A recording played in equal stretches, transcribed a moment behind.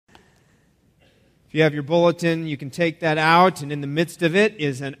If you have your bulletin, you can take that out, and in the midst of it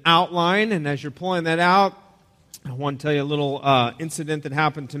is an outline. And as you're pulling that out, I want to tell you a little incident that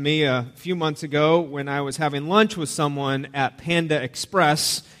happened to me a few months ago when I was having lunch with someone at Panda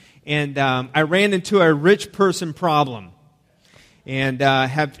Express, and I ran into a rich person problem. And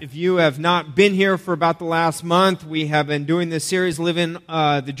if you have not been here for about the last month, we have been doing this series, Living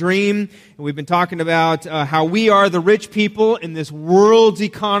the Dream. And we've been talking about how we are the rich people in this world's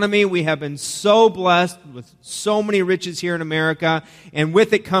economy. We have been so blessed with so many riches here in America. And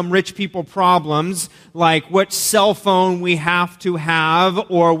with it come rich people problems, like which cell phone we have to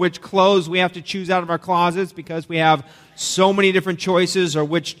have, or which clothes we have to choose out of our closets because we have so many different choices, or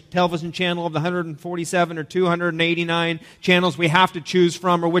which television channel of the 147 or 289 channels we have to choose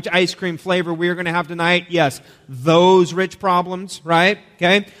from, or which ice cream flavor we're going to have tonight. Yes, those rich problems, right?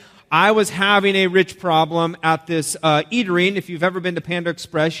 Okay. I was having a rich problem at this eatery, and if you've ever been to Panda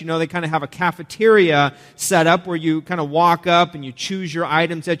Express, you know they kind of have a cafeteria set up where you kind of walk up and you choose your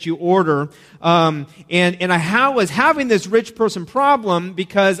items that you order. And I was having this rich person problem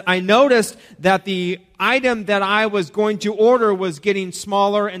because I noticed that the item that I was going to order was getting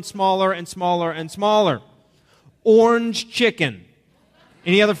smaller and smaller and smaller and smaller. Orange chicken.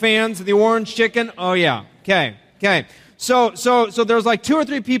 Any other fans of the orange chicken? Oh yeah. Okay. So there's like 2 or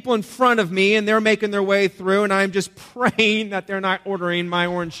 3 people in front of me, and they're making their way through, and I'm just praying that they're not ordering my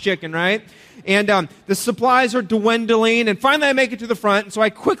orange chicken, right? And the supplies are dwindling, and finally I make it to the front, and so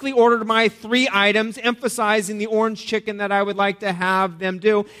I quickly ordered my 3 items, emphasizing the orange chicken that I would like to have them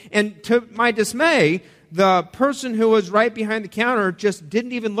do. And to my dismay, the person who was right behind the counter just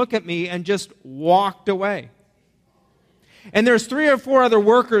didn't even look at me and just walked away. And there's 3 or 4 other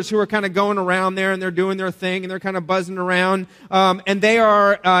workers who are kind of going around there, and they're doing their thing, and they're kind of buzzing around. And they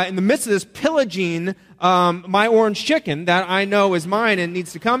are, in the midst of this, pillaging my orange chicken that I know is mine and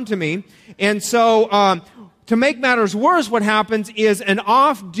needs to come to me. And so, to make matters worse, what happens is an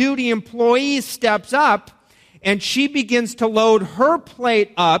off-duty employee steps up, and she begins to load her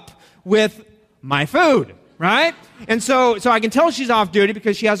plate up with my food. Right? And so I can tell she's off duty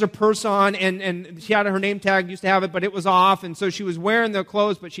because she has her purse on, and she had her name tag, used to have it, but it was off, and so she was wearing the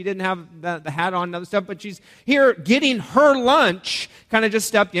clothes, but she didn't have the hat on and other stuff, but she's here getting her lunch, kind of just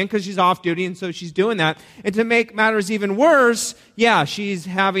stepped in because she's off duty, and so she's doing that. And to make matters even worse, she's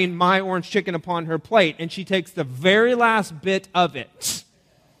having my orange chicken upon her plate, and she takes the very last bit of it.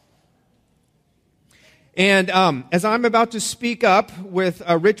 And as I'm about to speak up with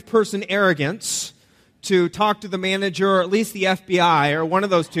a rich person arrogance, to talk to the manager, or at least the FBI, or one of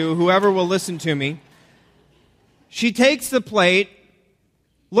those two, whoever will listen to me, she takes the plate,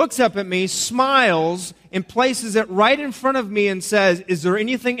 looks up at me, smiles, and places it right in front of me and says, "Is there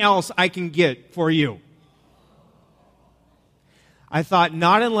anything else I can get for you?" I thought,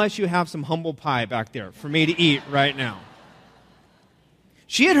 not unless you have some humble pie back there for me to eat right now.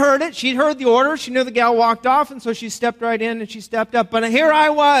 She had heard it. She'd heard the order. She knew the gal walked off, and so she stepped right in, and she stepped up. But here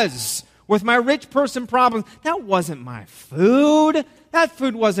I was, with my rich person problems. That wasn't my food. That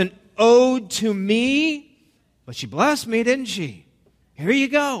food wasn't owed to me. But she blessed me, didn't she? Here you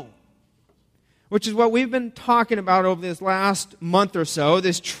go. Which is what we've been talking about over this last month or so.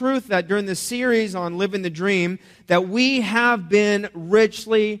 This truth that during this series on Living the Dream, that we have been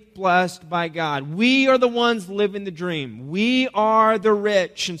richly blessed by God. We are the ones living the dream. We are the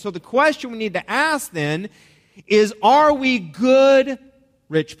rich. And so the question we need to ask then is, are we good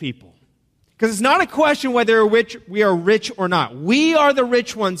rich people? Because it's not a question whether we are rich or not. We are the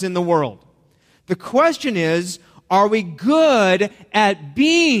rich ones in the world. The question is, are we good at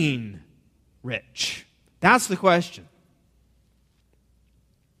being rich? That's the question.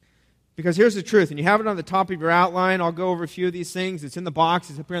 Because here's the truth, and you have it on the top of your outline. I'll go over a few of these things. It's in the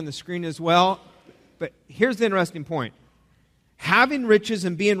box. It's up here on the screen as well. But here's the interesting point. Having riches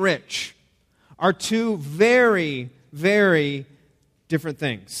and being rich are 2 very, very different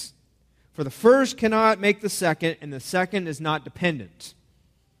things. For the first cannot make the second, and the second is not dependent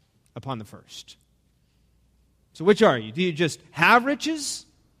upon the first. So which are you? Do you just have riches,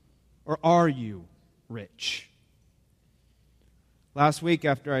 or are you rich? Last week,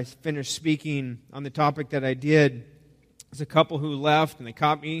 after I finished speaking on the topic that I did, there's a couple who left, and they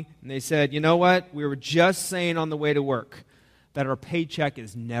caught me, and they said, "You know what? We were just saying on the way to work that our paycheck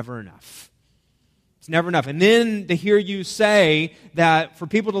is never enough. It's never enough." And then to hear you say that for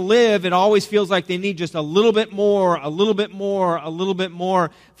people to live, it always feels like they need just a little bit more, a little bit more, a little bit more.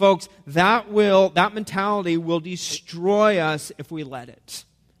 Folks, that mentality will destroy us if we let it.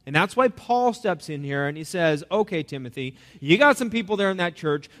 And that's why Paul steps in here and he says, okay, Timothy, you got some people there in that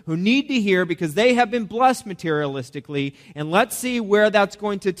church who need to hear because they have been blessed materialistically, and let's see where that's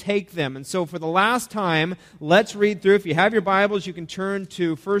going to take them. And so for the last time, let's read through. If you have your Bibles, you can turn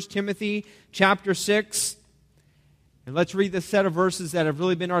to 1 Timothy chapter 6. And let's read the set of verses that have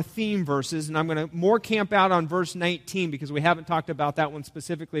really been our theme verses. And I'm going to more camp out on verse 19 because we haven't talked about that one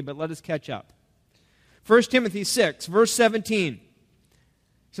specifically, but let us catch up. 1 Timothy 6, verse 17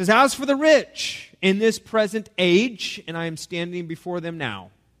 says, "As for the rich in this present age, and I am standing before them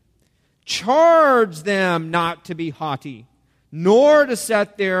now, charge them not to be haughty, nor to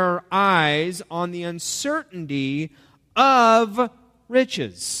set their eyes on the uncertainty of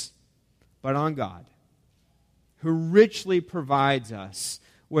riches, but on God, who richly provides us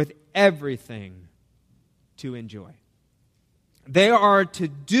with everything to enjoy." They are to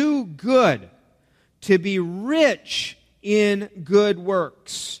do good, to be rich in good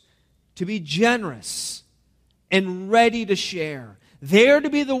works, to be generous and ready to share. They're to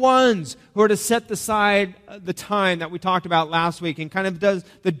be the ones who are to set aside the time that we talked about last week and kind of does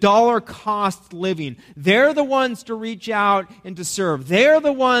the dollar cost living. They're the ones to reach out and to serve. They're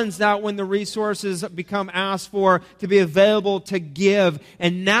the ones that when the resources become asked for, to be available to give.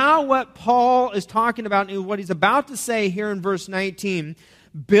 And now what Paul is talking about and what he's about to say here in verse 19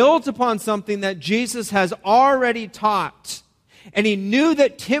 builds upon something that Jesus has already taught. And he knew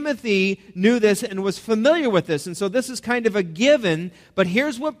that Timothy knew this and was familiar with this. And so this is kind of a given. But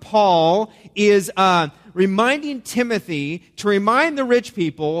here's what Paul is reminding Timothy to remind the rich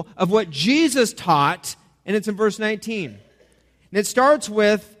people of what Jesus taught. And it's in verse 19. And it starts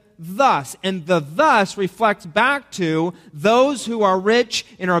with thus. And the thus reflects back to those who are rich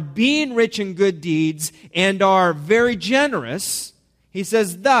and are being rich in good deeds and are very generous. He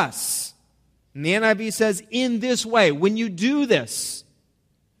says thus. And the NIV says, in this way, when you do this,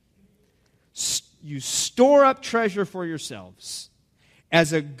 you store up treasure for yourselves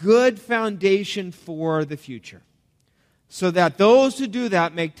as a good foundation for the future, so that those who do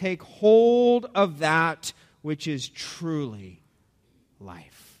that may take hold of that which is truly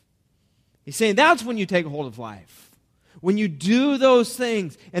life. He's saying that's when you take hold of life. When you do those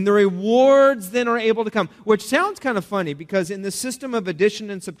things, and the rewards then are able to come, which sounds kind of funny because in the system of addition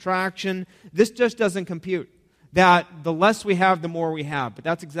and subtraction, this just doesn't compute. That the less we have, the more we have. But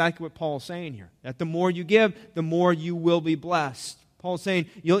that's exactly what Paul's saying here. That the more you give, the more you will be blessed. Paul's saying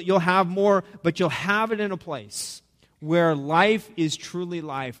you'll have more, but you'll have it in a place where life is truly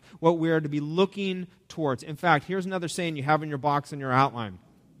life, what we are to be looking towards. In fact, here's another saying you have in your box in your outline.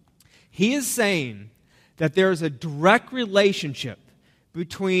 He is saying that there's a direct relationship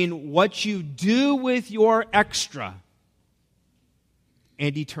between what you do with your extra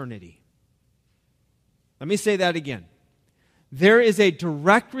and eternity. Let me say that again. There is a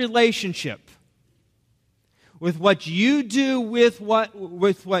direct relationship with what you do with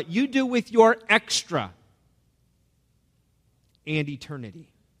what you do with your extra and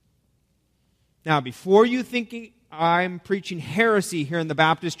eternity. Now, before you think I'm preaching heresy here in the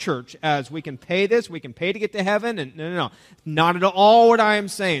Baptist church, as we can pay this, we can pay to get to heaven, and no. Not at all what I am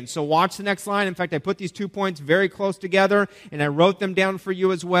saying. So watch the next line. In fact, I put these 2 points very close together, and I wrote them down for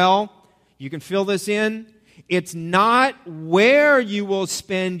you as well. You can fill this in. It's not where you will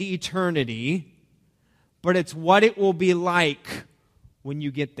spend eternity, but it's what it will be like when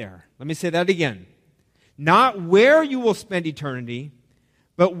you get there. Let me say that again. Not where you will spend eternity,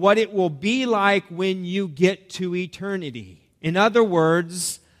 but what it will be like when you get to eternity. In other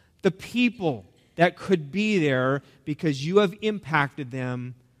words, the people that could be there because you have impacted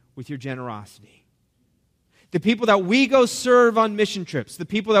them with your generosity. The people that we go serve on mission trips, the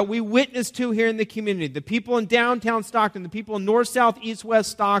people that we witness to here in the community, the people in downtown Stockton, the people in north, south, east,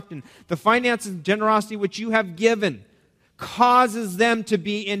 west Stockton, the finances and generosity which you have given causes them to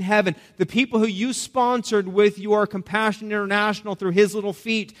be in heaven. The people who you sponsored with your Compassion International through His Little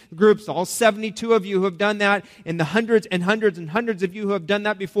Feet groups, all 72 of you who have done that, and the hundreds and hundreds and hundreds of you who have done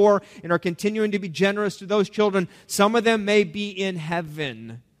that before and are continuing to be generous to those children, some of them may be in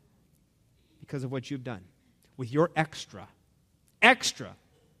heaven because of what you've done with your extra. Extra.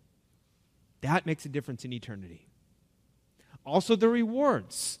 That makes a difference in eternity. Also the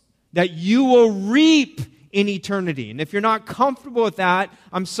rewards that you will reap in eternity. And if you're not comfortable with that,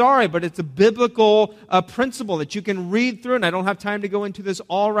 I'm sorry, but it's a biblical principle that you can read through, and I don't have time to go into this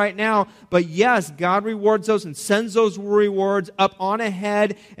all right now, but yes, God rewards those and sends those rewards up on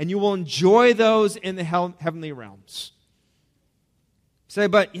ahead, and you will enjoy those in the heavenly realms. Say,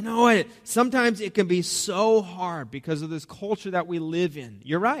 but you know what? Sometimes it can be so hard because of this culture that we live in.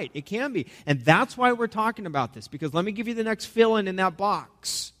 You're right, it can be. And that's why we're talking about this, because let me give you the next fill-in that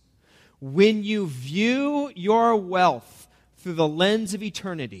box. When you view your wealth through the lens of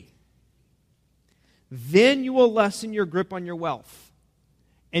eternity, then you will lessen your grip on your wealth,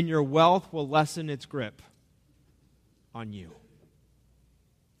 and your wealth will lessen its grip on you.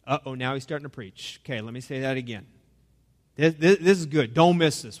 Uh-oh, now he's starting to preach. Okay, let me say that again. This is good. Don't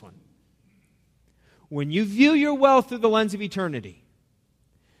miss this one. When you view your wealth through the lens of eternity,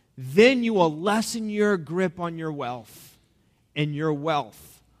 then you will lessen your grip on your wealth, and your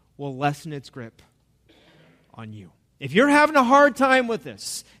wealth will lessen its grip on you. If you're having a hard time with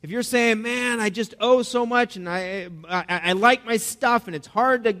this, if you're saying, man, I just owe so much, and I like my stuff, and it's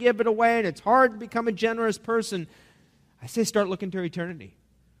hard to give it away, and it's hard to become a generous person, I say start looking to eternity.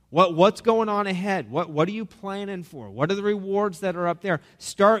 What's going on ahead? What are you planning for? What are the rewards that are up there?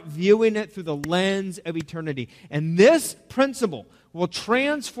 Start viewing it through the lens of eternity. And this principle will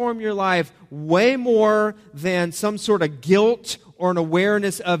transform your life way more than some sort of guilt or an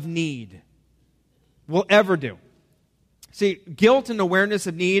awareness of need will ever do. See, guilt and awareness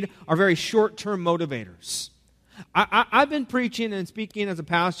of need are very short-term motivators. I've been preaching and speaking as a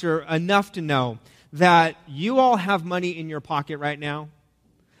pastor enough to know that you all have money in your pocket right now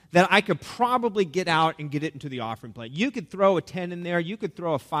that I could probably get out and get it into the offering plate. You could throw a 10 in there. You could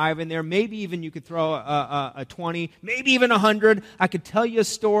throw a 5 in there. Maybe even you could throw a 20, maybe even 100. I could tell you a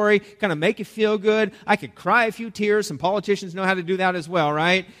story, kind of make you feel good. I could cry a few tears. Some politicians know how to do that as well,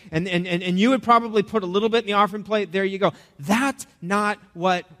 right? And you would probably put a little bit in the offering plate. There you go. That's not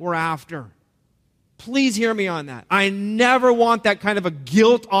what we're after. Please hear me on that. I never want that kind of a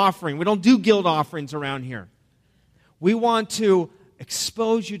guilt offering. We don't do guilt offerings around here. We want to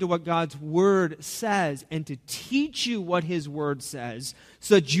expose you to what God's Word says and to teach you what His Word says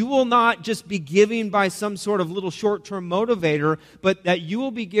so that you will not just be giving by some sort of little short-term motivator, but that you will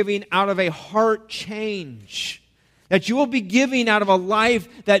be giving out of a heart change. That you will be giving out of a life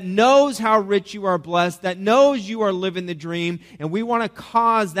that knows how rich you are blessed, that knows you are living the dream, and we want to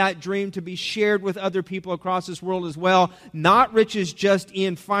cause that dream to be shared with other people across this world as well. Not riches just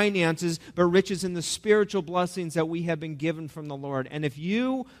in finances, but riches in the spiritual blessings that we have been given from the Lord. And if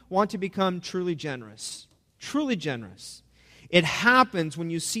you want to become truly generous, it happens when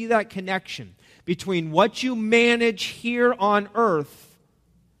you see that connection between what you manage here on earth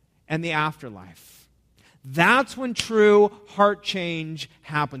and the afterlife. That's when true heart change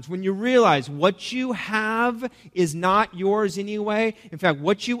happens. When you realize what you have is not yours anyway. In fact,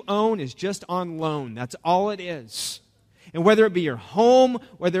 what you own is just on loan. That's all it is. And whether it be your home,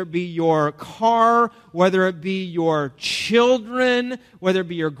 whether it be your car, whether it be your children, whether it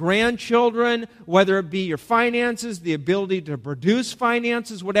be your grandchildren, whether it be your finances, the ability to produce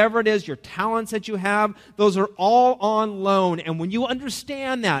finances, whatever it is, your talents that you have, those are all on loan. And when you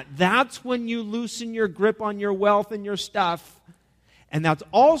understand that, that's when you loosen your grip on your wealth and your stuff. And that's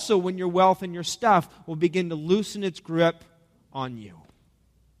also when your wealth and your stuff will begin to loosen its grip on you.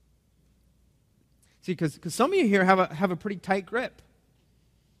 See, because some of you here have a pretty tight grip.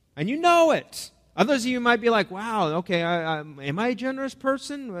 And you know it. Others of you might be like, wow, okay, am I a generous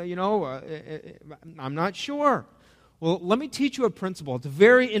person? I'm not sure. Well, let me teach you a principle. It's a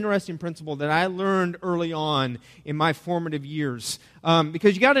very interesting principle that I learned early on in my formative years.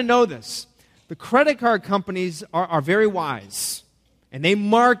 Because you got to know this. The credit card companies are very wise. And they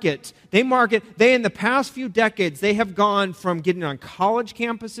in the past few decades, they have gone from getting on college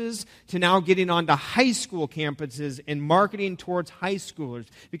campuses to now getting onto high school campuses and marketing towards high schoolers.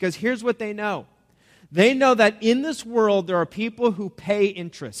 Because here's what they know. They know that in this world, there are people who pay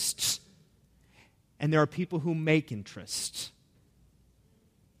interest. And there are people who make interest.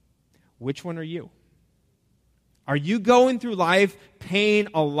 Which one are you? Are you going through life paying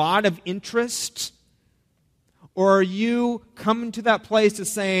a lot of interest? Or are you coming to that place of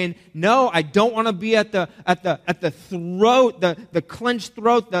saying, no, I don't want to be at the throat, the clenched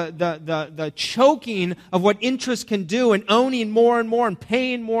throat, the choking of what interest can do and owning more and more and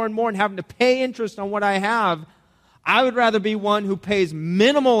paying more and more and having to pay interest on what I have. I would rather be one who pays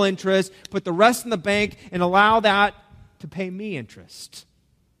minimal interest, put the rest in the bank, and allow that to pay me interest.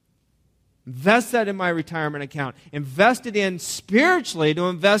 Invest that in my retirement account. Invest it in spiritually to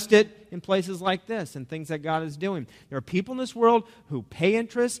invest it in places like this and things that God is doing. There are people in this world who pay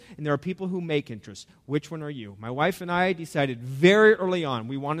interest, and there are people who make interest. Which one are you? My wife and I decided very early on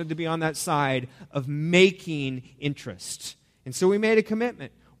we wanted to be on that side of making interest. And so we made a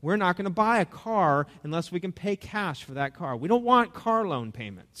commitment. We're not going to buy a car unless we can pay cash for that car. We don't want car loan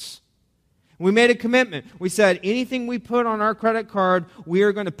payments. We made a commitment. We said anything we put on our credit card, we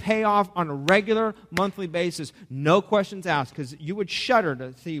are going to pay off on a regular monthly basis. No questions asked, because you would shudder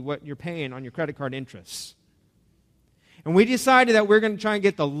to see what you're paying on your credit card interests. And we decided that we're going to try and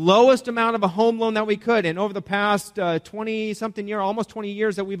get the lowest amount of a home loan that we could. And over the past 20-something year, almost 20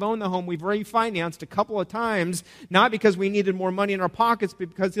 years that we've owned the home, we've refinanced a couple of times, not because we needed more money in our pockets, but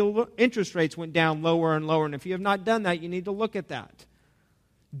because the interest rates went down lower and lower. And if you have not done that, you need to look at that.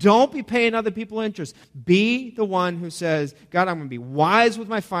 Don't be paying other people interest. Be the one who says, God, I'm going to be wise with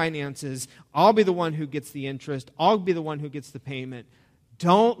my finances. I'll be the one who gets the interest. I'll be the one who gets the payment.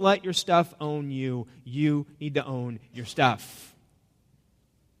 Don't let your stuff own you. You need to own your stuff.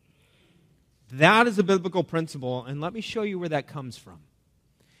 That is a biblical principle, and let me show you where that comes from.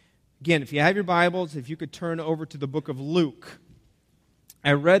 Again, if you have your Bibles, if you could turn over to the book of Luke.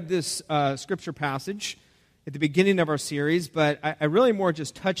 I read this scripture passage at the beginning of our series, but I really more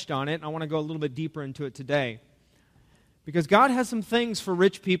just touched on it, and I want to go a little bit deeper into it today. Because God has some things for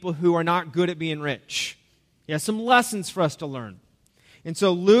rich people who are not good at being rich. He has some lessons for us to learn. And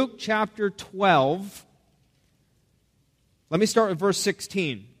so Luke chapter 12, let me start with verse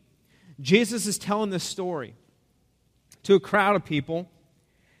 16. Jesus is telling this story to a crowd of people.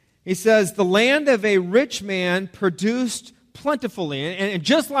 He says, the land of a rich man produced plentifully. And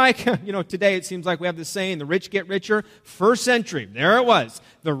just like, today it seems like we have this saying, the rich get richer. First century, there it was.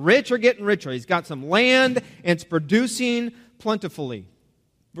 The rich are getting richer. He's got some land and it's producing plentifully.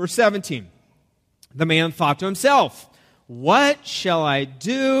 Verse 17, the man thought to himself, what shall I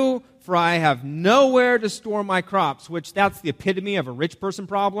do? For I have nowhere to store my crops. Which that's the epitome of a rich person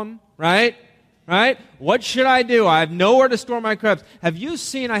problem, right? Right? What should I do? I have nowhere to store my crops. Have you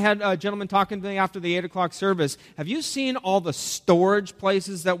seen, I had a gentleman talking to me after the 8 o'clock service. Have you seen all the storage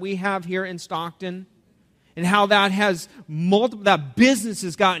places that we have here in Stockton? And how that has that business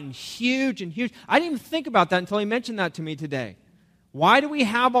has gotten huge and huge. I didn't even think about that until he mentioned that to me today. Why do we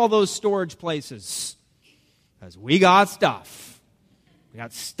have all those storage places? Because we got stuff. We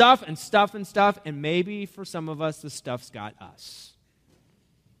got stuff and stuff and stuff, and maybe for some of us, the stuff's got us.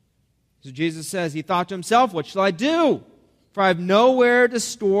 So Jesus says, he thought to himself, what shall I do? For I have nowhere to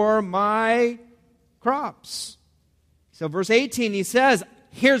store my crops. So verse 18, he says,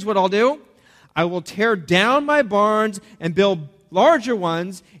 here's what I'll do. I will tear down my barns and build larger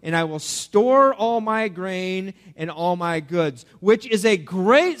ones, and I will store all my grain and all my goods, which is a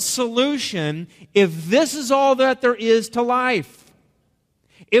great solution if this is all that there is to life.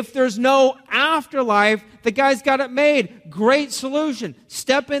 If there's no afterlife, the guy's got it made. Great solution.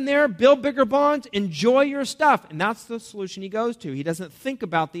 Step in there, build bigger barns, enjoy your stuff. And that's the solution he goes to. He doesn't think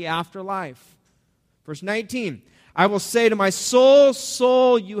about the afterlife. Verse 19, I will say to my soul,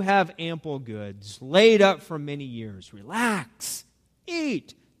 soul, you have ample goods laid up for many years. Relax,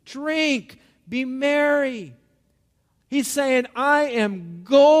 eat, drink, be merry. He's saying, I am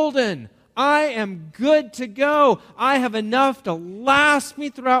golden. I am good to go. I have enough to last me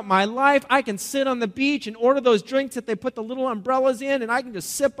throughout my life. I can sit on the beach and order those drinks that they put the little umbrellas in, and I can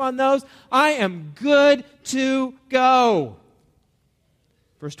just sip on those. I am good to go.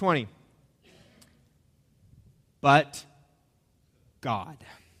 Verse 20. But God.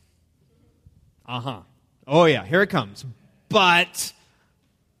 Oh yeah, here it comes. But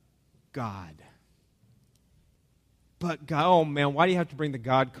God. But God, oh man, why do you have to bring the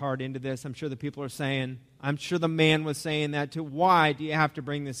God card into this? I'm sure the people are saying, I'm sure the man was saying that too. Why do you have to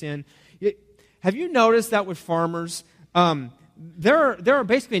bring this in? Have you noticed that with farmers? There are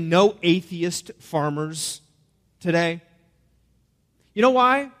basically no atheist farmers today. You know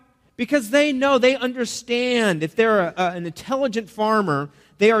why? Because they know, they understand. If they're an intelligent farmer,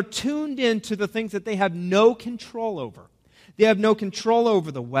 they are tuned into the things that they have no control over. They have no control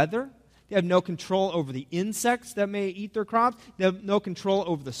over the weather. They have no control over the insects that may eat their crops. They have no control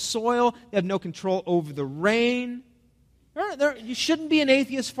over the soil. They have no control over the rain. You shouldn't be an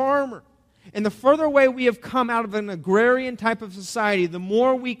atheist farmer. And the further away we have come out of an agrarian type of society, the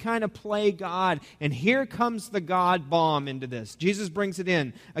more we kind of play God. And here comes the God bomb into this. Jesus brings it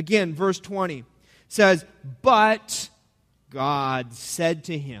in. Again, verse 20 says, but God said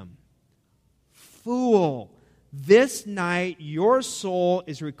to him, fool, this night your soul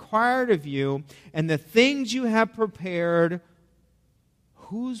is required of you, and the things you have prepared,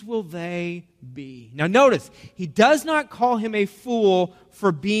 whose will they be? Now notice, he does not call him a fool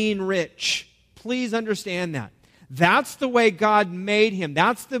for being rich. Please understand that. That's the way God made him.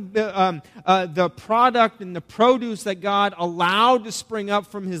 That's the product and the produce that God allowed to spring up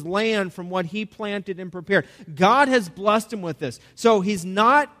from his land, from what he planted and prepared. God has blessed him with this. So he's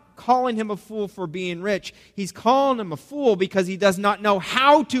not calling him a fool for being rich. He's calling him a fool because he does not know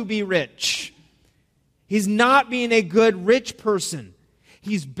how to be rich. He's not being a good rich person.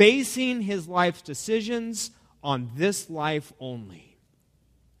 He's basing his life's decisions on this life only.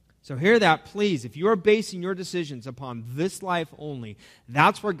 So hear that, please. If you're basing your decisions upon this life only,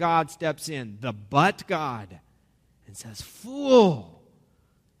 that's where God steps in, the but God, and says, fool,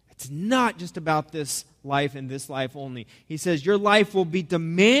 it's not just about this life and this life only. He says your life will be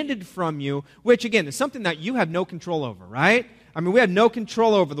demanded from you, which again is something that you have no control over, right? I mean, we have no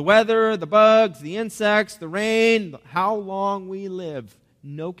control over the weather, the bugs, the insects, the rain, how long we live.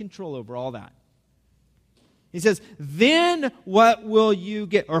 No control over all that. He says, then what will you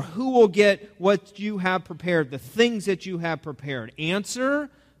get, or who will get what you have prepared, the things that you have prepared? Answer,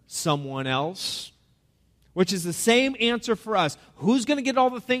 someone else, which is the same answer for us. Who's going to get all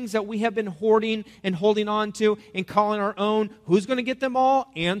the things that we have been hoarding and holding on to and calling our own? Who's going to get them all?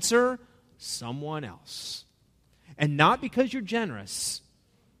 Answer, someone else. And not because you're generous,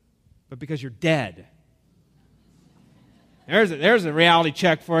 but because you're dead. There's a reality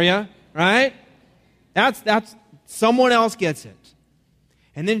check for you, right? That's someone else gets it.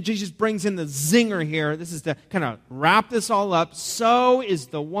 And then Jesus brings in the zinger here. This is to kind of wrap this all up. So is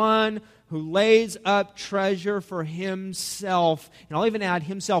the one who lays up treasure for himself, and I'll even add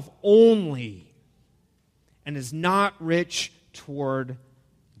himself only, and is not rich toward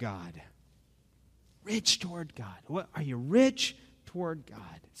God. Rich toward God. What, are you rich toward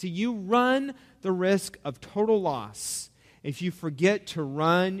God? See, you run the risk of total loss if you forget to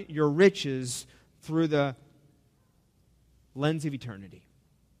run your riches through the lens of eternity.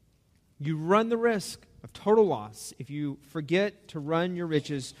 You run the risk of total loss if you forget to run your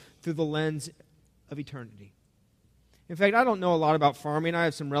riches through the lens of eternity. In fact, I don't know a lot about farming. I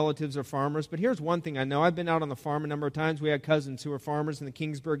have some relatives who are farmers, but here's one thing I know. I've been out on the farm a number of times. We had cousins who were farmers in the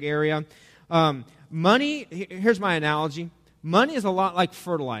Kingsburg area. Money, here's my analogy. Money is a lot like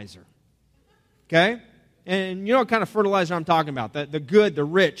fertilizer. Okay? And you know what kind of fertilizer I'm talking about? The good, the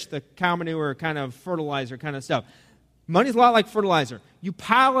rich, the cow manure kind of fertilizer kind of stuff. Money's a lot like fertilizer. You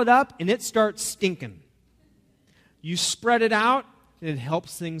pile it up and it starts stinking. You spread it out and it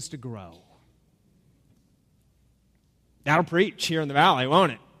helps things to grow. That'll preach here in the valley,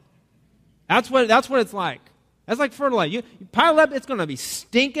 won't it? That's what it's like. That's like fertilizer. You pile it up, it's going to be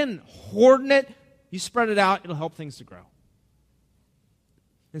stinking, hoarding it. You spread it out, it'll help things to grow.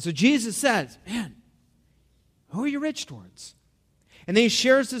 And so Jesus says, man, who are you rich towards? And then he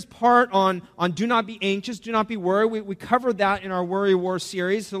shares this part on do not be anxious, do not be worried. We covered that in our Worry War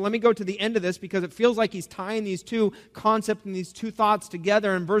series. So let me go to the end of this because it feels like he's tying these two concepts and these two thoughts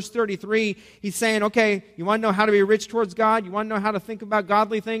together. In verse 33, he's saying, okay, you want to know how to be rich towards God? You want to know how to think about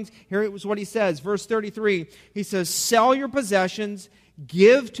godly things? Here it was what he says. Verse 33, he says, sell your possessions,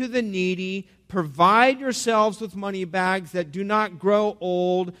 give to the needy, provide yourselves with money bags that do not grow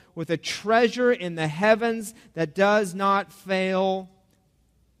old, with a treasure in the heavens that does not fail,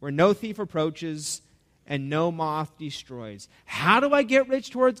 where no thief approaches and no moth destroys. How do I get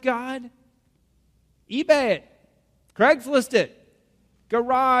rich towards God? eBay it. Craigslist it.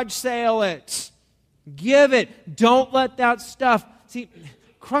 Garage sale it. Give it. Don't let that stuff. See,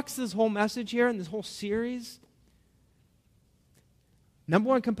 crux of this whole message here and this whole series, number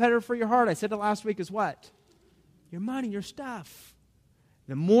one competitor for your heart, I said it last week, is what? Your money, your stuff.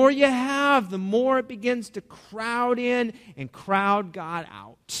 The more you have, the more it begins to crowd in and crowd God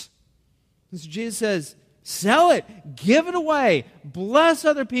out. And so Jesus says, sell it, give it away, bless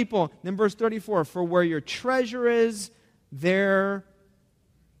other people. Then verse 34, for where your treasure is, there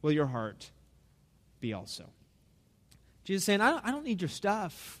will your heart be also. Jesus is saying, I don't need your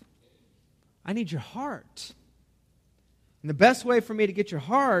stuff. I need your heart. And the best way for me to get your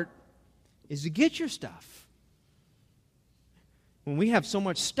heart is to get your stuff. When we have so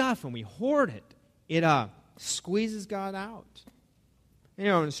much stuff and we hoard it, it squeezes God out. You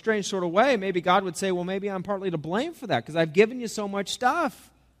know, in a strange sort of way, maybe God would say, well, maybe I'm partly to blame for that because I've given you so much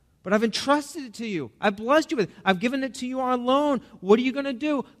stuff. But I've entrusted it to you. I've blessed you with it. I've given it to you on loan. What are you going to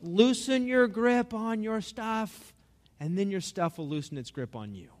do? Loosen your grip on your stuff, and then your stuff will loosen its grip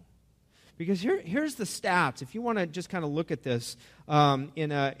on you. Because here's the stats. If you want to just kind of look at this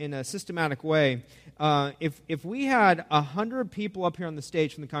in a systematic way, if we had 100 people up here on the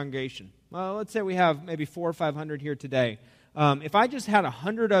stage from the congregation, well, let's say we have maybe 400 or 500 here today. If I just had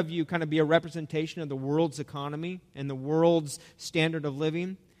 100 of you kind of be a representation of the world's economy and the world's standard of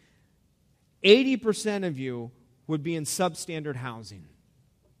living, 80% of you would be in substandard housing.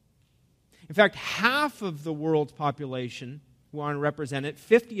 In fact, half of the world's population, who want to represent it,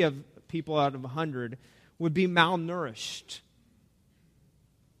 50 of people out of 100, would be malnourished.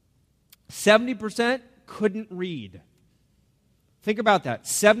 70% couldn't read. Think about that.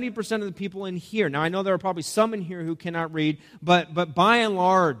 70% of the people in here. Now, I know there are probably some in here who cannot read, but by and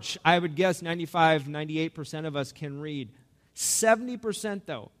large, I would guess 95, 98% of us can read. 70%,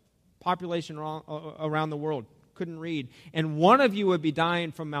 though, population around the world couldn't read. And one of you would be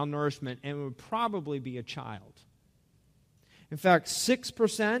dying from malnourishment, and it would probably be a child. In fact,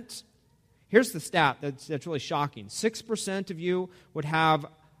 6%, here's the stat that's really shocking. 6% of you would have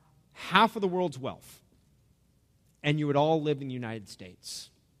half of the world's wealth, and you would all live in the United States.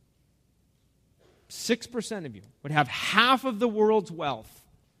 6% of you would have half of the world's wealth,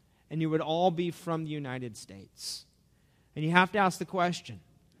 and you would all be from the United States. And you have to ask the question,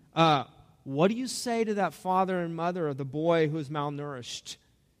 what do you say to that father and mother of the boy who is malnourished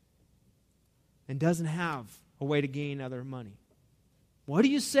and doesn't have a way to gain other money? What do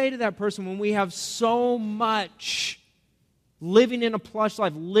you say to that person when we have so much living in a plush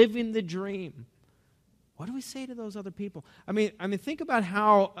life, living the dream? What do we say to those other people? I mean, think about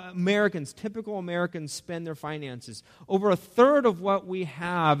how typical Americans spend their finances. Over a third of what we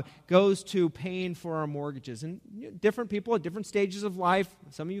have goes to paying for our mortgages. And different people at different stages of life,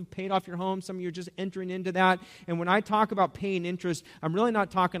 some of you have paid off your home, some of you are just entering into that. And when I talk about paying interest, I'm really not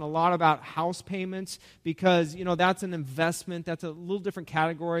talking a lot about house payments because, that's an investment. That's a little different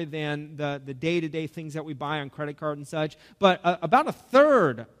category than the day-to-day things that we buy on credit card and such. But about a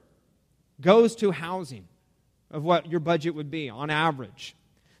third goes to housing of what your budget would be on average.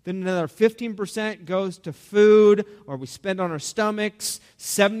 Then another 15% goes to food, or we spend on our stomachs.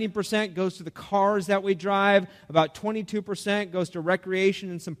 70% goes to the cars that we drive. About 22% goes to recreation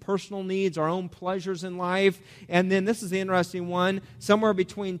and some personal needs, our own pleasures in life. And then this is the interesting one, somewhere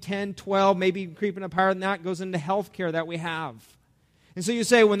between 10, 12, maybe creeping up higher than that, goes into health care that we have. And so you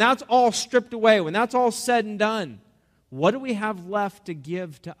say, when that's all stripped away, when that's all said and done, what do we have left to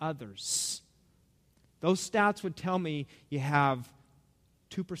give to others? Those stats would tell me you have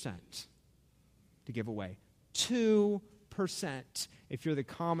 2% to give away. 2% if you're the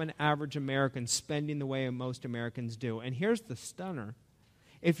common average American spending the way most Americans do. And here's the stunner.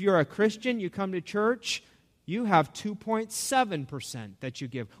 If you're a Christian, you come to church, you have 2.7% that you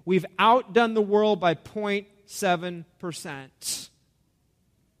give. We've outdone the world by 0.7%.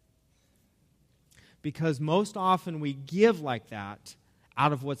 Because most often we give like that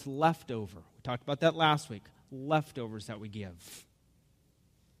out of what's left over. We talked about that last week. Leftovers that we give.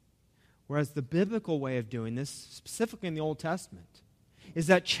 Whereas the biblical way of doing this, specifically in the Old Testament, is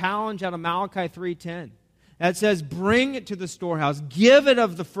that challenge out of Malachi 3:10. That says, bring it to the storehouse, give it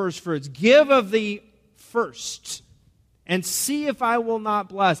of the first fruits, give of the first, and see if I will not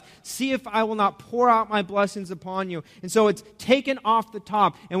bless. See if I will not pour out my blessings upon you. And so it's taken off the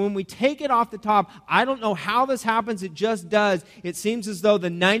top. And when we take it off the top, I don't know how this happens. It just does. It seems as though the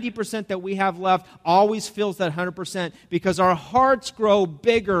 90% that we have left always fills that 100% because our hearts grow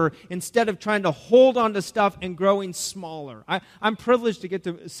bigger instead of trying to hold on to stuff and growing smaller. I'm privileged to get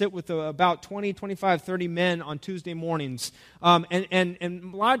to sit with about 20, 25, 30 men on Tuesday mornings. And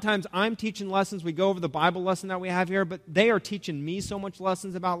a lot of times I'm teaching lessons. We go over the Bible lesson that we have here, but they are teaching me so much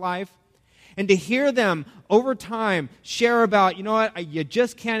lessons about life. And to hear them over time share about, you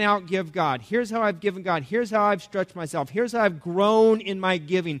just can't outgive God. Here's how I've given God. Here's how I've stretched myself. Here's how I've grown in my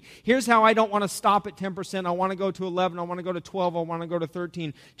giving. Here's how I don't want to stop at 10%. I want to go to 11. I want to go to 12. I want to go to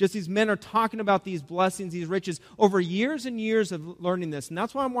 13. Just these men are talking about these blessings, these riches, over years and years of learning this. And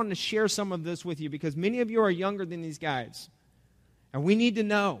that's why I wanted to share some of this with you, because many of you are younger than these guys. And we need to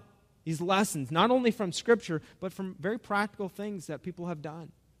know these lessons, not only from Scripture, but from very practical things that people have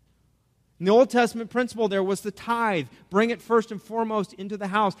done. In the Old Testament principle, there was the tithe. Bring it first and foremost into the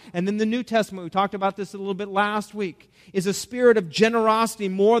house. And then the New Testament, we talked about this a little bit last week, is a spirit of generosity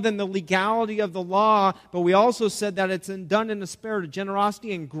more than the legality of the law. But we also said that it's done in a spirit of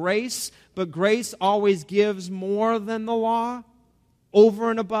generosity and grace. But grace always gives more than the law,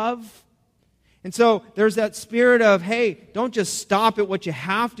 over and above. And so there's that spirit of, hey, don't just stop at what you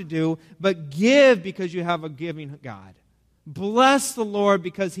have to do, but give because you have a giving God. Bless the Lord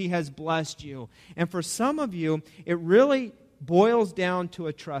because He has blessed you. And for some of you, it really boils down to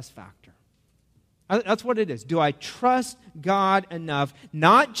a trust factor. That's what it is. Do I trust God enough,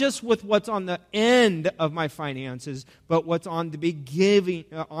 not just with what's on the end of my finances, but what's on the beginning,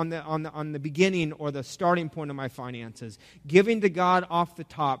 on the beginning or the starting point of my finances? Giving to God off the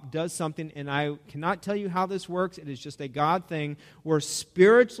top does something, and I cannot tell you how this works. It is just a God thing where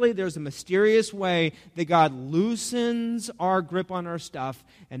spiritually there's a mysterious way that God loosens our grip on our stuff,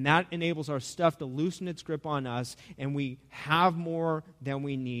 and that enables our stuff to loosen its grip on us, and we have more than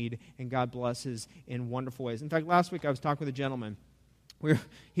we need, and God blesses in wonderful ways. In fact, last week I was talking with a gentleman where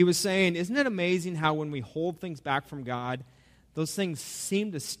he was saying, isn't it amazing how when we hold things back from God, those things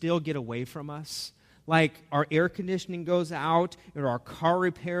seem to still get away from us? Like our air conditioning goes out, or our car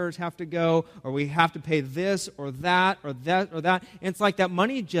repairs have to go, or we have to pay this or that or that or that. And it's like that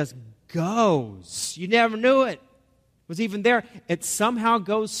money just goes. You never knew it was even there. It somehow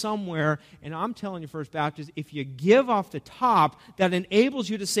goes somewhere. And I'm telling you, First Baptist, if you give off the top, that enables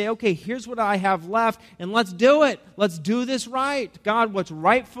you to say, okay, here's what I have left, and let's do it. Let's do this right. God, what's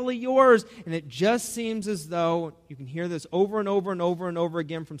rightfully yours. And it just seems as though, you can hear this over and over and over and over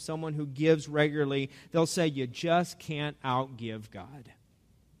again from someone who gives regularly. They'll say, you just can't outgive God.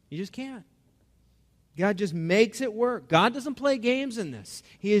 You just can't. God just makes it work. God doesn't play games in this.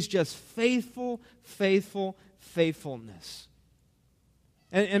 He is just faithfulness.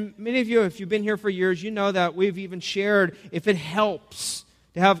 And many of you, if you've been here for years, you know that we've even shared, if it helps,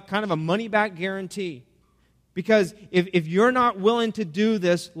 to have kind of a money-back guarantee. Because if you're not willing to do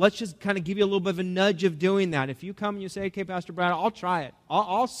this, let's just kind of give you a little bit of a nudge of doing that. If you come and you say, okay, Pastor Brad, I'll try it.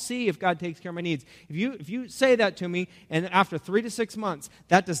 I'll see if God takes care of my needs. If you say that to me, and after 3 to 6 months,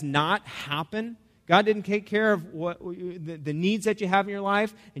 that does not happen, God didn't take care of the needs that you have in your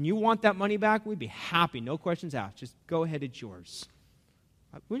life, and you want that money back, we'd be happy, no questions asked. Just go ahead, it's yours.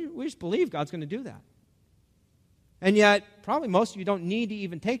 We just believe God's going to do that. And yet, probably most of you don't need to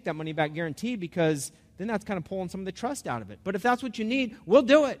even take that money back guarantee, because then that's kind of pulling some of the trust out of it. But if that's what you need, we'll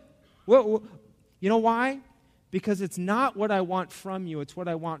do it. You know why? Because it's not what I want from you, it's what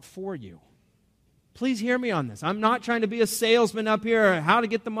I want for you. Please hear me on this. I'm not trying to be a salesman up here, how to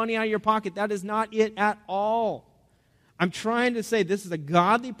get the money out of your pocket. That is not it at all. I'm trying to say this is a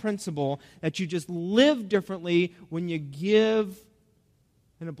godly principle that you just live differently when you give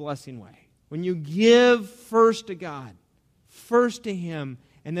in a blessing way. When you give first to God, first to Him,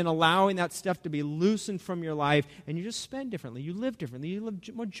 and then allowing that stuff to be loosened from your life, and you just spend differently. You live differently. You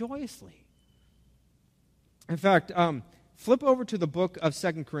live more joyously. In fact, flip over to the book of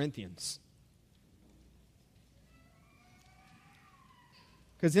 2 Corinthians.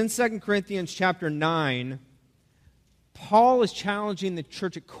 Because in 2 Corinthians chapter 9, Paul is challenging the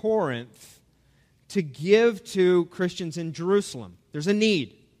church at Corinth to give to Christians in Jerusalem. There's a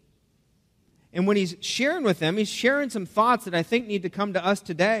need. And when he's sharing with them, he's sharing some thoughts that I think need to come to us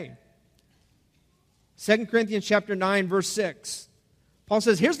today. 2 Corinthians chapter 9, verse 6. Paul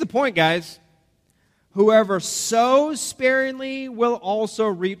says, here's the point, guys. Whoever sows sparingly will also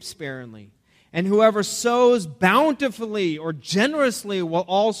reap sparingly. And whoever sows bountifully or generously will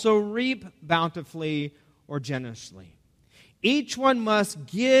also reap bountifully or generously. Each one must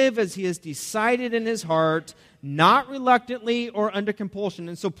give as he has decided in his heart, not reluctantly or under compulsion.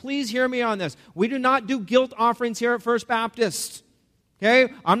 And so please hear me on this. We do not do guilt offerings here at First Baptist.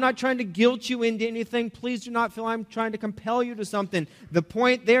 Okay? I'm not trying to guilt you into anything. Please do not feel I'm trying to compel you to something. The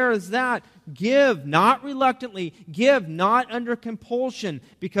point there is that give not reluctantly, give not under compulsion,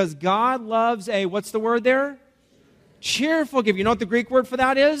 because God loves a, what's the word there? Cheerful giver. You know what the Greek word for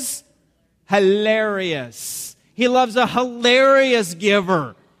that is? Hilarious. He loves a hilarious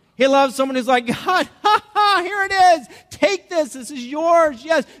giver. He loves someone who's like, God, ha ha, here it is. Take this. This is yours.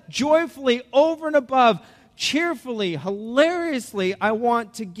 Yes, joyfully, over and above. Cheerfully, hilariously, I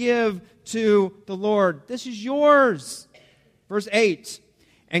want to give to the Lord. This is yours. Verse 8,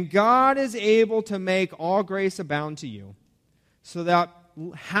 and God is able to make all grace abound to you, so that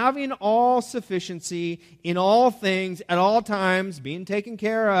having all sufficiency in all things, at all times, being taken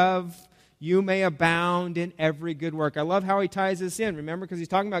care of, you may abound in every good work. I love how he ties this in. Remember, because he's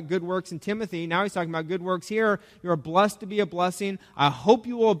talking about good works in Timothy. Now he's talking about good works here. You are blessed to be a blessing. I hope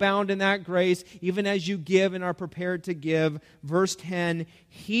you will abound in that grace, even as you give and are prepared to give. Verse 10,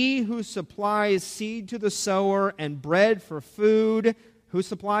 he who supplies seed to the sower and bread for food, who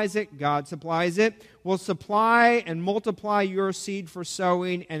supplies it? God supplies it. Will supply and multiply your seed for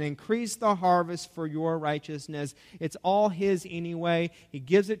sowing and increase the harvest for your righteousness. It's all His anyway. He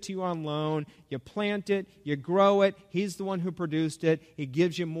gives it to you on loan. You plant it. You grow it. He's the one who produced it. He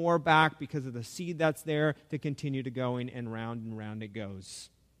gives you more back because of the seed that's there to continue to going, and round it goes.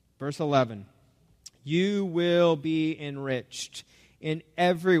 Verse 11. You will be enriched in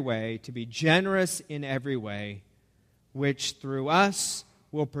every way, to be generous in every way, which through us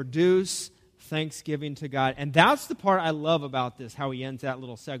will produce thanksgiving to God. And that's the part I love about this, how he ends that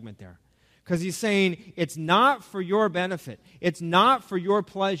little segment there. Because he's saying it's not for your benefit. It's not for your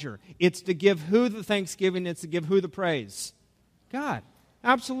pleasure. It's to give who the thanksgiving, it's to give who the praise? God.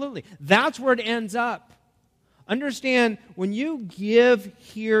 Absolutely. That's where it ends up. Understand, when you give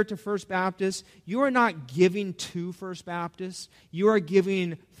here to First Baptist, you are not giving to First Baptist. You are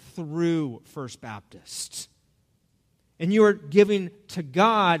giving through First Baptist. And you are giving to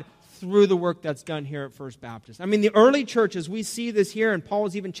God through the work that's done here at First Baptist. I mean, the early churches, we see this here, and Paul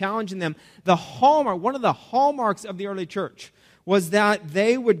is even challenging them. One of the hallmarks of the early church was that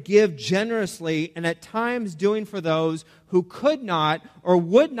they would give generously, and at times doing for those who could not or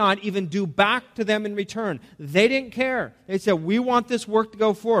would not even do back to them in return. They didn't care. They said, we want this work to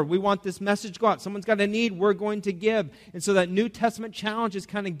go forward. We want this message to go out. Someone's got a need, we're going to give. And so that New Testament challenge is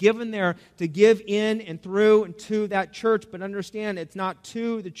kind of given there to give in and through and to that church. But understand, it's not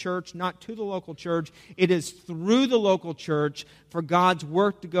to the church, not to the local church. It is through the local church for God's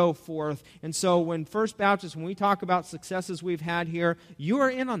work to go forth. And so when First Baptist, when we talk about successes we've had here, you are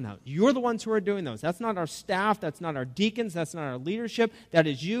in on those. You're the ones who are doing those. That's not our staff. That's not our deacons. That's not our leadership. That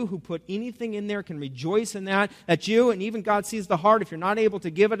is you who put anything in there, can rejoice in that. That's you, and even God sees the heart. If you're not able to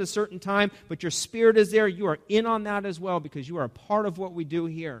give at a certain time, but your spirit is there, you are in on that as well because you are a part of what we do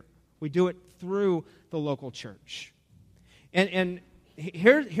here. We do it through the local church. And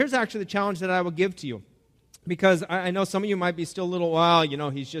here's actually the challenge that I will give to you. Because I know some of you might be still a little, well,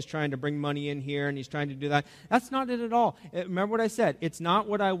 he's just trying to bring money in here and he's trying to do that. That's not it at all. Remember what I said. It's not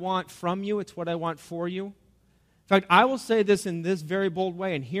what I want from you. It's what I want for you. In fact, I will say this in this very bold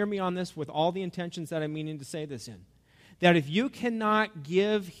way, and hear me on this with all the intentions that I'm meaning to say this in. That if you cannot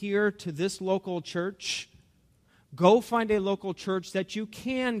give here to this local church, go find a local church that you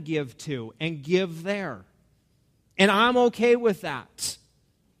can give to and give there. And I'm okay with that.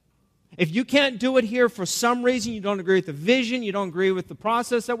 If you can't do it here for some reason, you don't agree with the vision, you don't agree with the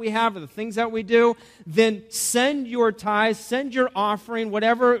process that we have or the things that we do, then send your tithes, send your offering,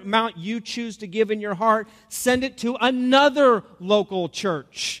 whatever amount you choose to give in your heart, send it to another local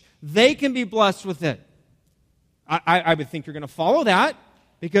church. They can be blessed with it. I would think you're going to follow that,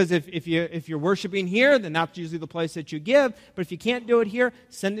 because if you're worshiping here, then that's usually the place that you give. But if you can't do it here,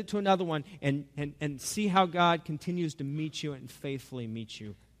 send it to another one and see how God continues to meet you and faithfully meet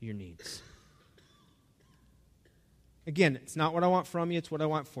you your needs. Again, it's not what I want from you, it's what I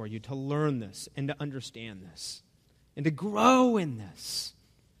want for you, to learn this and to understand this and to grow in this.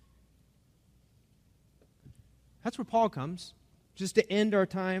 That's where Paul comes. Just to end our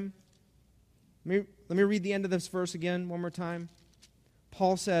time, let me read the end of this verse again one more time.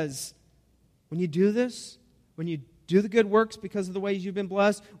 Paul says, when you do this, when you do the good works because of the ways you've been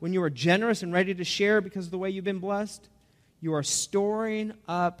blessed, when you are generous and ready to share because of the way you've been blessed, you are storing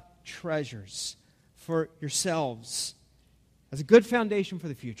up treasures for yourselves as a good foundation for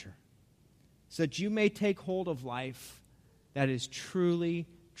the future, so that you may take hold of life that is truly,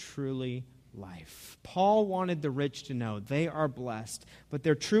 truly life. Paul wanted the rich to know they are blessed, but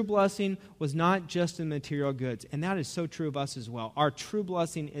their true blessing was not just in material goods, and that is so true of us as well. Our true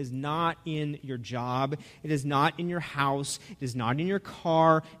blessing is not in your job, it is not in your house, it is not in your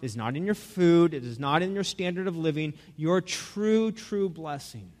car, it is not in your food, it is not in your standard of living. Your true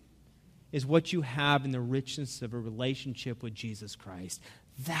blessing is what you have in the richness of a relationship with Jesus Christ.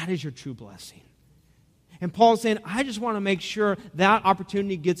 That is your true blessing. And Paul's saying, I just want to make sure that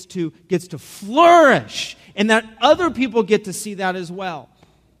opportunity gets to flourish and that other people get to see that as well.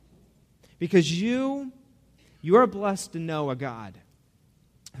 Because you are blessed to know a God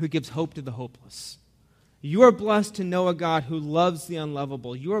who gives hope to the hopeless. You are blessed to know a God who loves the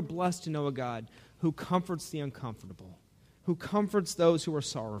unlovable. You are blessed to know a God who comforts the uncomfortable, who comforts those who are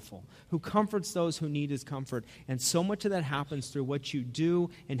sorrowful, who comforts those who need His comfort. And so much of that happens through what you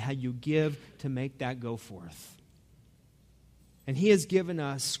do and how you give to make that go forth. And He has given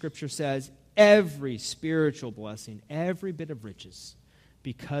us, Scripture says, every spiritual blessing, every bit of riches,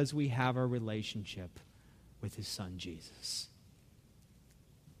 because we have a relationship with His Son, Jesus.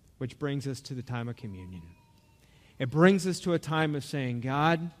 Which brings us to the time of communion. It brings us to a time of saying,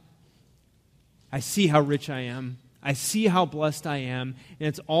 God, I see how rich I am. I see how blessed I am, and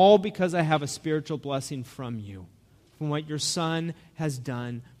it's all because I have a spiritual blessing from you, from what your Son has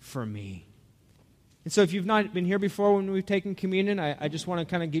done for me. And so if you've not been here before when we've taken communion, I just want to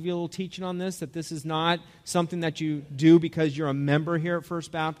kind of give you a little teaching on this, that this is not something that you do because you're a member here at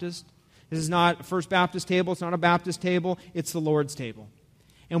First Baptist. This is not a First Baptist table. It's not a Baptist table. It's the Lord's table.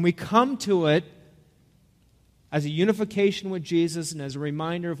 And we come to it as a unification with Jesus and as a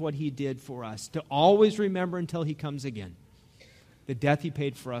reminder of what He did for us, to always remember until He comes again the death He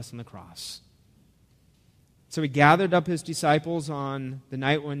paid for us on the cross. So He gathered up His disciples on the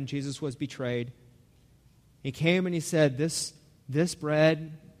night when Jesus was betrayed. He came and He said, this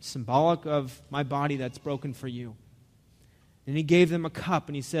bread, symbolic of my body that's broken for you. And He gave them a cup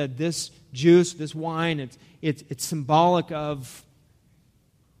and He said, this juice, this wine, it's symbolic of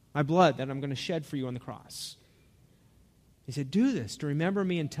my blood that I'm going to shed for you on the cross. He said, do this to remember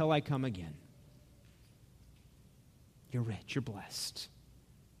me until I come again. You're rich. You're blessed.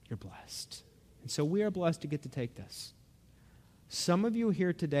 You're blessed. And so we are blessed to get to take this. Some of you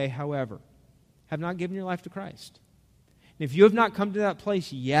here today, however, have not given your life to Christ. And if you have not come to that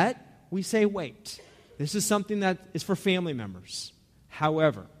place yet, we say wait. This is something that is for family members.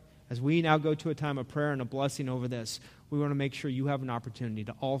 However, as we now go to a time of prayer and a blessing over this, we want to make sure you have an opportunity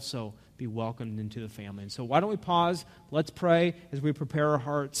to also be welcomed into the family. And so why don't we pause? Let's pray as we prepare our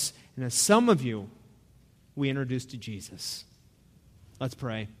hearts. And as some of you, we introduce to Jesus. Let's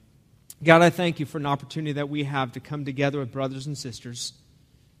pray. God, I thank you for an opportunity that we have to come together with brothers and sisters,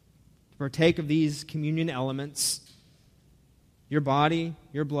 to partake of these communion elements, your body,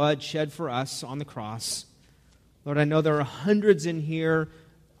 your blood shed for us on the cross. Lord, I know there are hundreds in here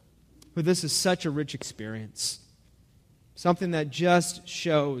who this is such a rich experience. Something that just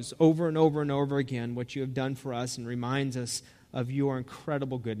shows over and over and over again what you have done for us and reminds us of your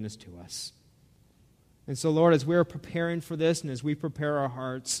incredible goodness to us. And so, Lord, as we're preparing for this and as we prepare our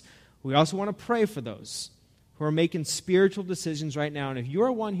hearts, we also want to pray for those who are making spiritual decisions right now. And if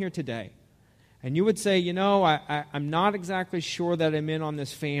you're one here today, and you would say, I'm not exactly sure that I'm in on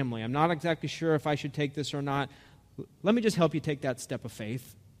this family. I'm not exactly sure if I should take this or not. Let me just help you take that step of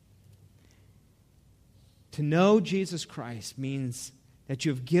faith. To know Jesus Christ means that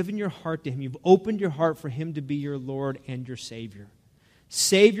you have given your heart to Him. You've opened your heart for Him to be your Lord and your Savior.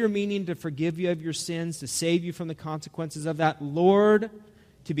 Savior meaning to forgive you of your sins, to save you from the consequences of that. Lord,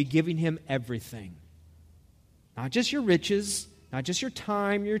 to be giving Him everything. Not just your riches, not just your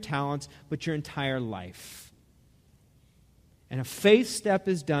time, your talents, but your entire life. And a faith step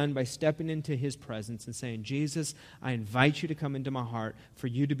is done by stepping into His presence and saying, Jesus, I invite you to come into my heart for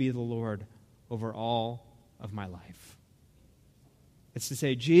you to be the Lord over all of my life. It's to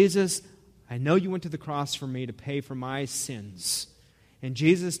say, Jesus, I know you went to the cross for me to pay for my sins. And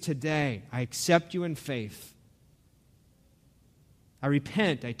Jesus, today, I accept you in faith. I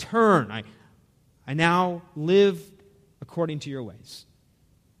repent, I turn, I now live according to your ways.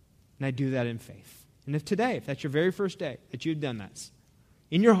 And I do that in faith. And if that's your very first day that you've done that,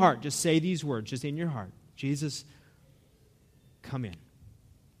 in your heart, just say these words, just in your heart. Jesus, come in.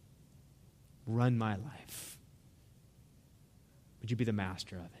 Run my life. Would you be the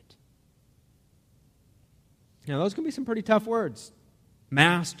master of it? Now, those can be some pretty tough words.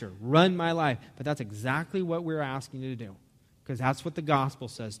 Master, run my life. But that's exactly what we're asking you to do. Because that's what the gospel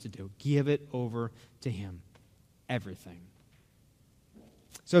says to do. Give it over to Him. Everything.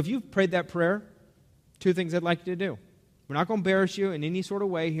 So if you've prayed that prayer, two things I'd like you to do. We're not going to embarrass you in any sort of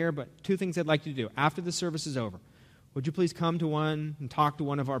way here, but two things I'd like you to do. After the service is over, would you please come to one and talk to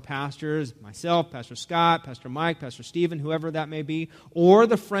one of our pastors, myself, Pastor Scott, Pastor Mike, Pastor Stephen, whoever that may be, or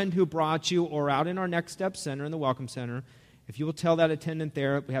the friend who brought you, or out in our Next Step Center, in the Welcome Center. If you will tell that attendant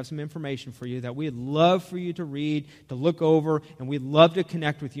there, we have some information for you that we'd love for you to read, to look over, and we'd love to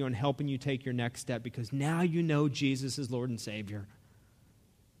connect with you in helping you take your next step, because now you know Jesus is Lord and Savior.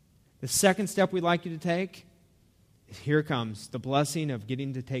 The second step we'd like you to take is, here it comes, the blessing of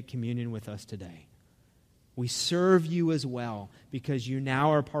getting to take communion with us today. We serve you as well because you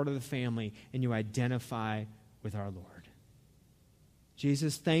now are part of the family and you identify with our Lord.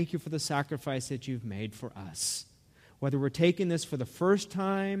 Jesus, thank you for the sacrifice that you've made for us. Whether we're taking this for the first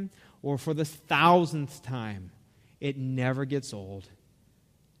time or for the 1,000th time, it never gets old.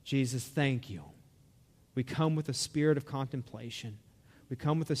 Jesus, thank you. We come with a spirit of contemplation. We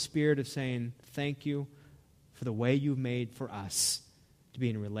come with a spirit of saying, thank you for the way you've made for us to be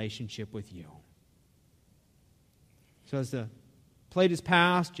in a relationship with you. So as the plate is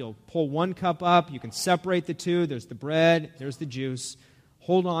passed, you'll pull one cup up. You can separate the two. There's the bread. There's the juice.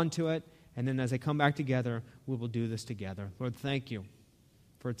 Hold on to it. And then as they come back together, we will do this together. Lord, thank you.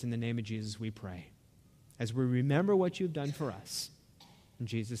 For it's in the name of Jesus we pray. As we remember what you've done for us. In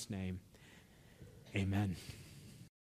Jesus' name, amen.